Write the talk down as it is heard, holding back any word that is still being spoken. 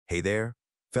Hey there,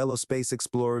 fellow space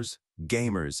explorers,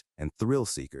 gamers, and thrill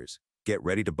seekers. Get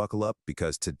ready to buckle up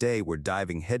because today we're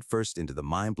diving headfirst into the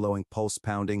mind-blowing,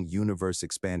 pulse-pounding,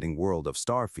 universe-expanding world of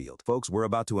Starfield. Folks, we're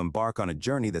about to embark on a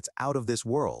journey that's out of this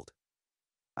world.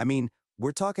 I mean,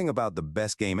 we're talking about the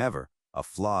best game ever, a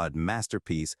flawed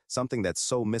masterpiece, something that's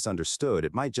so misunderstood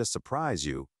it might just surprise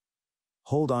you.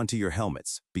 Hold on to your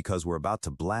helmets because we're about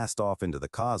to blast off into the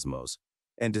cosmos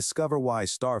and discover why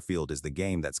Starfield is the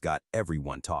game that's got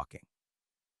everyone talking.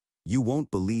 You won't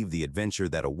believe the adventure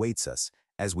that awaits us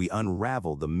as we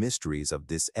unravel the mysteries of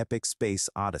this epic space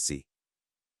odyssey.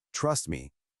 Trust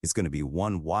me, it's going to be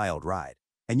one wild ride,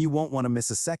 and you won't want to miss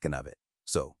a second of it.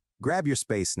 So, grab your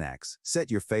space snacks,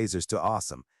 set your phasers to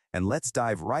awesome, and let's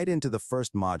dive right into the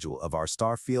first module of our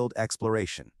Starfield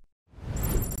exploration.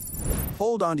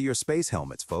 Hold on to your space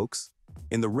helmets, folks.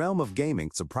 In the realm of gaming,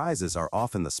 surprises are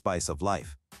often the spice of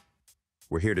life.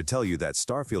 We're here to tell you that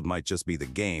Starfield might just be the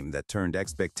game that turned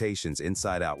expectations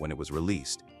inside out when it was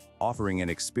released, offering an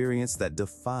experience that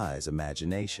defies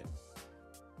imagination.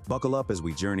 Buckle up as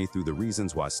we journey through the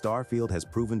reasons why Starfield has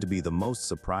proven to be the most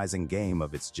surprising game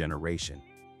of its generation.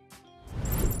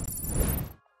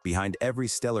 Behind every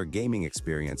stellar gaming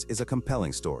experience is a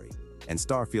compelling story, and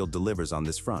Starfield delivers on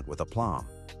this front with aplomb.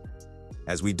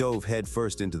 As we dove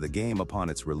headfirst into the game upon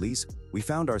its release, we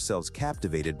found ourselves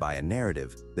captivated by a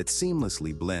narrative that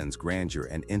seamlessly blends grandeur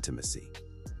and intimacy.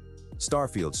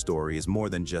 Starfield's story is more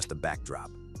than just a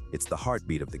backdrop. It's the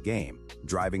heartbeat of the game,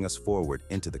 driving us forward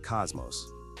into the cosmos.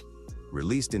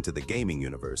 Released into the gaming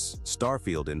universe,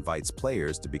 Starfield invites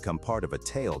players to become part of a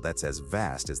tale that's as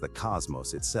vast as the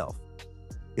cosmos itself.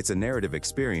 It's a narrative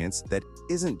experience that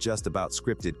isn't just about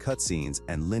scripted cutscenes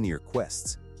and linear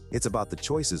quests. It's about the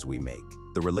choices we make,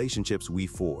 the relationships we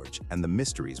forge, and the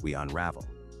mysteries we unravel.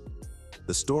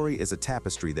 The story is a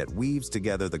tapestry that weaves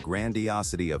together the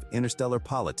grandiosity of interstellar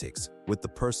politics with the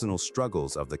personal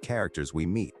struggles of the characters we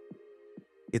meet.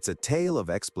 It's a tale of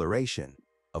exploration,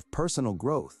 of personal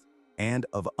growth, and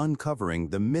of uncovering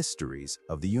the mysteries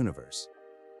of the universe.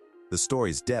 The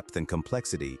story's depth and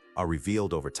complexity are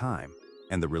revealed over time,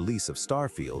 and the release of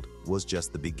Starfield was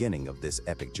just the beginning of this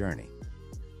epic journey.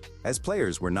 As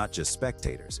players, we're not just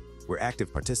spectators, we're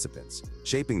active participants,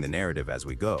 shaping the narrative as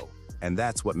we go, and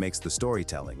that's what makes the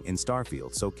storytelling in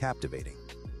Starfield so captivating.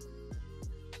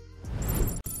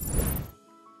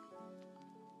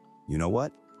 You know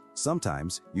what?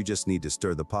 Sometimes you just need to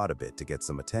stir the pot a bit to get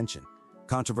some attention.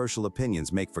 Controversial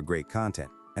opinions make for great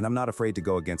content, and I'm not afraid to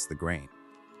go against the grain.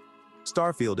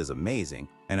 Starfield is amazing,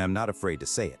 and I'm not afraid to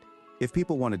say it. If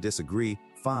people want to disagree,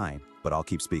 fine, but I'll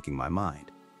keep speaking my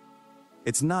mind.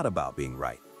 It's not about being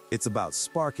right. It's about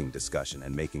sparking discussion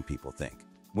and making people think.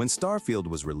 When Starfield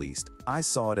was released, I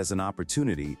saw it as an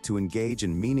opportunity to engage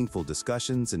in meaningful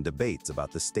discussions and debates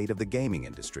about the state of the gaming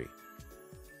industry.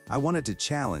 I wanted to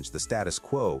challenge the status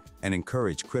quo and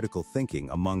encourage critical thinking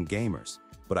among gamers,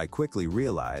 but I quickly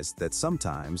realized that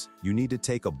sometimes you need to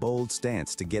take a bold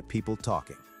stance to get people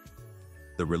talking.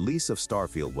 The release of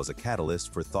Starfield was a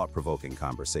catalyst for thought-provoking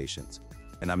conversations,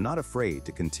 and I'm not afraid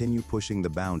to continue pushing the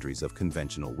boundaries of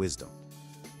conventional wisdom.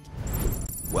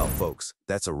 Well, folks,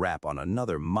 that's a wrap on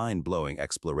another mind-blowing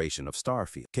exploration of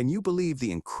Starfield. Can you believe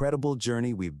the incredible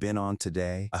journey we've been on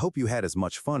today? I hope you had as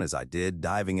much fun as I did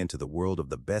diving into the world of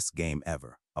the best game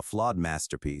ever, a flawed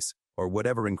masterpiece, or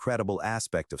whatever incredible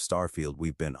aspect of Starfield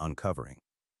we've been uncovering.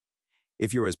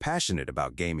 If you're as passionate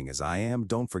about gaming as I am,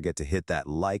 don't forget to hit that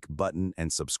like button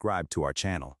and subscribe to our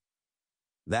channel.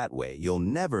 That way, you'll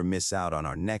never miss out on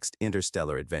our next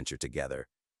interstellar adventure together.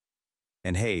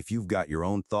 And hey, if you've got your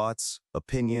own thoughts,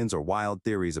 opinions, or wild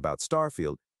theories about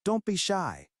Starfield, don't be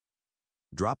shy.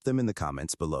 Drop them in the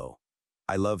comments below.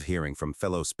 I love hearing from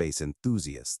fellow space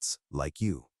enthusiasts like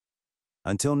you.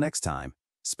 Until next time,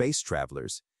 space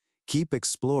travelers, keep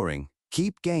exploring,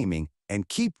 keep gaming, and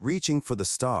keep reaching for the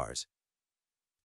stars.